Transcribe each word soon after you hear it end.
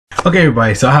Okay,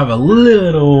 everybody, so I have a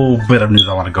little bit of news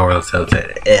I want to go over.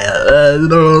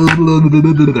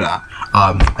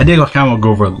 I did kind of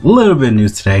go over a little bit of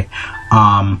news today.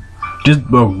 Just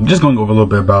going to go over a little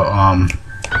bit about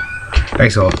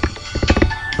actually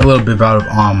a little bit about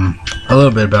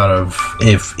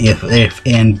if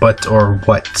and but or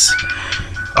what's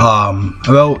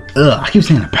I keep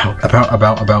saying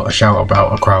about a shower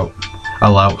about a kraut,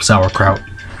 a loud sauerkraut.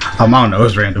 I don't know,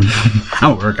 it's random.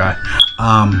 I'm a word guy.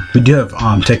 We do have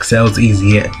tech sales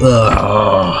EZA.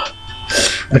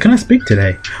 I cannot speak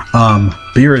today.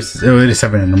 Beerus, it is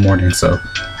 7 in the morning, so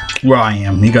where I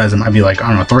am, you guys might be like, I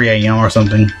don't know, 3 a.m. or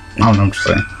something. I don't know, I'm just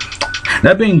saying.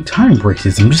 That being time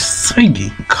racism, I'm just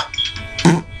saying.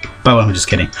 By the way, I'm just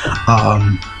kidding.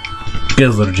 Get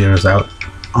those little jitters out.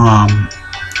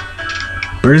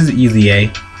 Where's the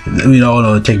EZA? We all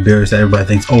know to take Beerus. Everybody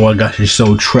thinks, oh my gosh, it's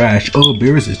so trash. Oh,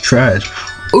 Beerus is trash.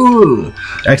 Ugh.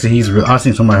 Actually, I've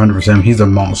seen somebody 100%. He's a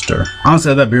monster.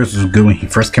 Honestly, I thought Beerus was good when he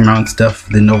first came out and stuff.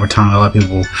 Then over time, a lot of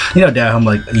people, doubt him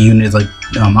like units, like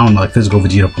I don't know, like physical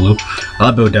Vegeta Blue. A lot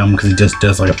of people doubt him because he just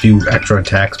does like a few extra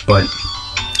attacks, but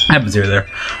happens here or there.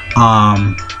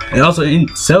 And also in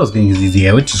sales getting his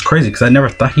EZA, which is crazy because I never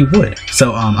thought he would.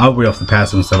 So I'll read off the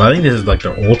passive and stuff. I think this is like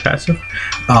their old passive,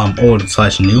 old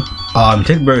slash new.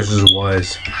 Tech Beerus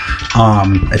was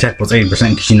attack plus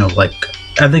 80% because like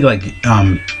I think like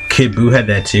Kid Buu had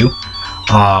that too.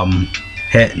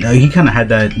 He kind of had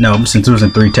that. No, since it was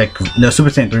in 3 tech, no Super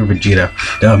Saiyan 3 Vegeta,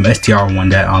 the STR one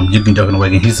that you can Dokkan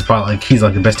Awaken. He's probably like he's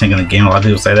like the best tank in the game. A lot of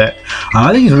people say that.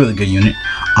 I think he's a really good unit.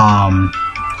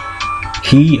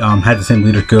 He had the same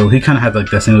leader skill. He kind of had like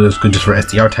that same leader skill just for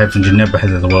STR types, and Janeba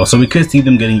has it as well. So we could see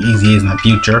them getting EZAs in the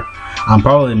future.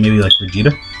 Probably maybe like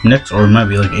Vegeta next, or it might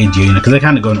be like AGA because they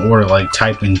kind of go in order like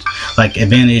type and like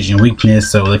advantage and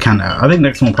weakness. So they kind of, I think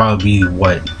next one will probably be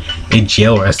what,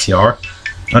 AGL or STR.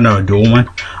 Oh no, a dual one.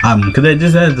 Because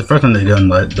this is the first time they done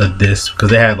this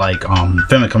because they had like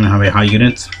family coming how many high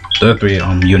units. The 3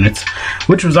 units,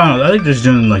 which was I don't know. I think they're just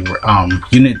doing like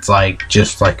units like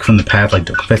just like from the past, like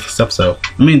the confetti stuff. So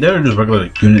I mean they're just regular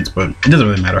like, units, but it doesn't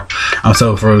really matter.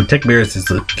 So for Tech Beerus, it's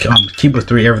the keep with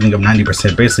 3 everything up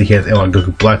 90%. Basically, he has LR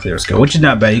Goku Black Layer skill, which is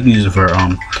not bad. You can use it for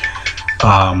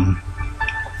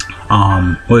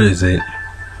what is it?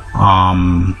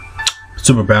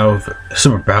 Super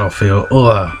Battlefield.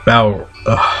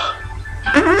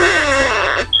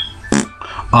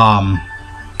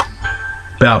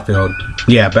 Battlefield,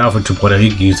 yeah, Battlefield 2.0,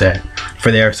 you can use that for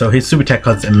there. So his super attack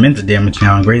causes immense damage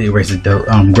now and greatly raises the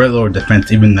great lower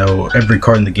defense, even though every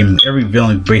card in the game, every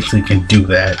villain basically can do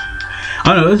that.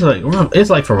 I don't know,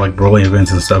 it's like for like Broly events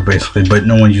and stuff basically, but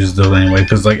no one uses those anyway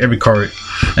because like every card,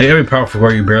 like every powerful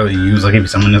card you barely use, like if you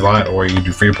summon a lot or you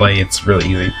do free to play, it's really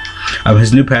easy.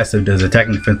 His new passive does attack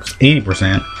and defense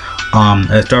 80%.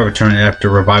 At start return after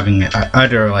reviving it,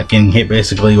 either like getting hit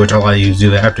basically, which a lot of you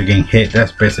do that after getting hit.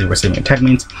 That's basically what saving attack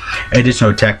means.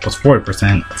 Additional attack plus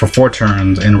 40% for 4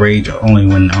 turns and rage only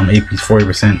when AP is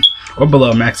 40% or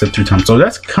below, max of 2 times. So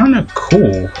that's kind of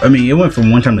cool. I mean, it went from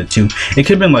 1 time to 2. It could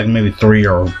have been like maybe 3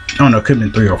 or I don't know. It could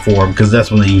have been 3 or 4 because that's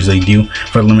what they usually do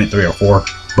for limit 3 or 4.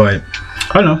 But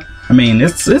I don't know. I mean,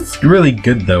 it's really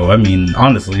good though. I mean,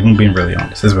 honestly, even being really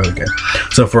honest, it's really good.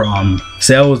 So for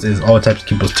sales is all types of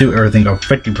keepers too, everything up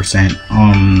 50%.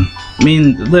 I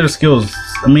mean, little skills.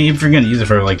 I mean, if you're gonna use it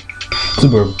for like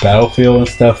Super Battlefield and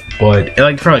stuff, but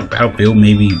like for like Battlefield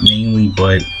maybe mainly,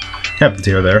 but happens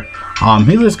here or there. His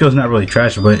little skill's not really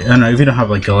trash, but I don't know if you don't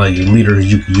have like a lot of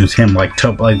leaders, you can use him like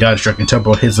God Struck and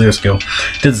Turbo. His leader skill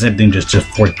does the same thing, just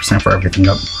 40% for everything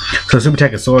up. So super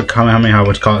attack is sword, Kamehameha,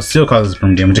 which still causes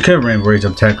perm damage. It could raise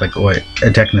up attack like what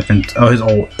attack and defense. Oh, his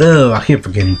old. I keep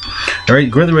forgetting.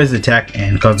 Alright, greatly raise the attack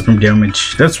and causes perm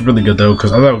damage. That's really good though,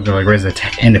 because I thought it was gonna like raise the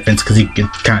attack and defense because he can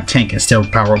kind of tank and still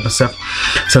power up and stuff.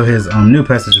 So his new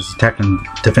passive is attack and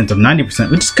defense of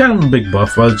 90%, which is kind of a big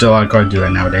buff. Well, a lot of cards do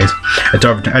that nowadays. I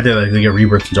did like they get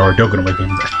rebirths or Dokkan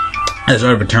Awakens as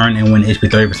a return and win HP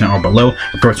 30% or below,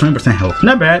 for 20% health.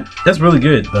 Not bad. That's really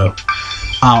good though.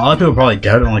 A lot of people probably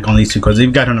doubt on like on these 2 cards. If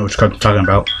you guys don't know which card I'm talking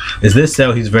about, is this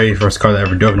Cell? He's the very first card that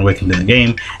ever Dokkan Awakened in the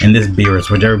game, and this Beerus,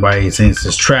 which everybody thinks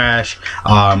is trash.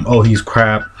 Oh, he's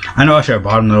crap. I know I should have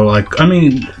bought him though. Like, I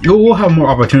mean, we'll have more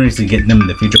opportunities to get them in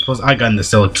the future. Plus, I got into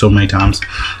Cell like so many times.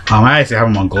 I actually have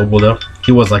him on global though.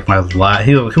 He was like my last.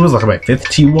 He was like my 5th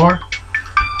TUR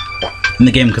in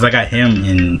the game because I got him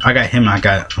and I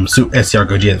got SCR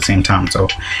Goji at the same time. So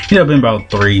been about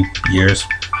 3 years,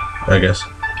 I guess.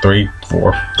 3,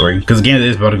 4, 3. Because the game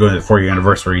is about to go to the 4-year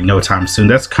anniversary no time soon.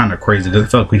 That's kind of crazy. It doesn't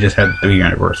feel like we just had the 3-year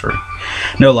anniversary.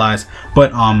 No lies.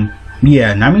 But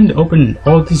yeah, now I'm going to open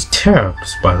all these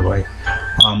tabs, by the way.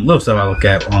 Little stuff I look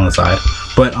at on the side.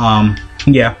 But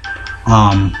yeah.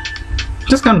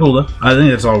 Just kind of cool though. I think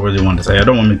that's all I really wanted to say. I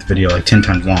don't want to make the video like 10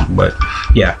 times long, but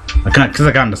yeah, because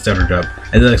I kind of stuttered up.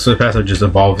 And then like, so the passive just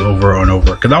evolves over and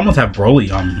over. Because I almost have Broly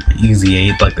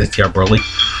EZA, like the STR Broly.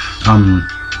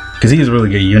 Because he's a really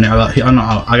good unit. I don't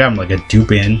know, I got him like a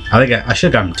dupe in. I think I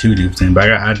should have gotten 2 dupes in, but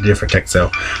I did it for tech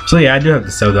cell. So yeah, I do have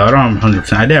the cell though. I don't have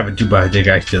 100%. I did have a dupe, but I did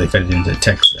actually fit it into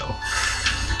tech cell.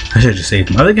 I should have just saved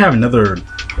him. I think I have another.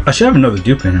 I should have another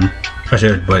dupe in him. I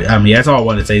should, but yeah, that's all I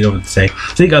wanted to say. Over to say.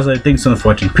 So you guys later. Thanks so much for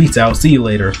watching. Peace out. See you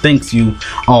later. Thanks you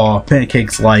all.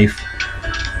 Pancakes Life.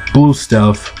 Blue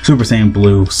Stuff. Super Saiyan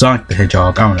Blue. Sonic the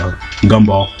Hedgehog. I don't know.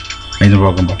 Gumball. Amazing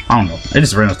World Gumball. I don't know. It's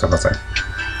just random stuff I say.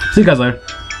 See you guys later.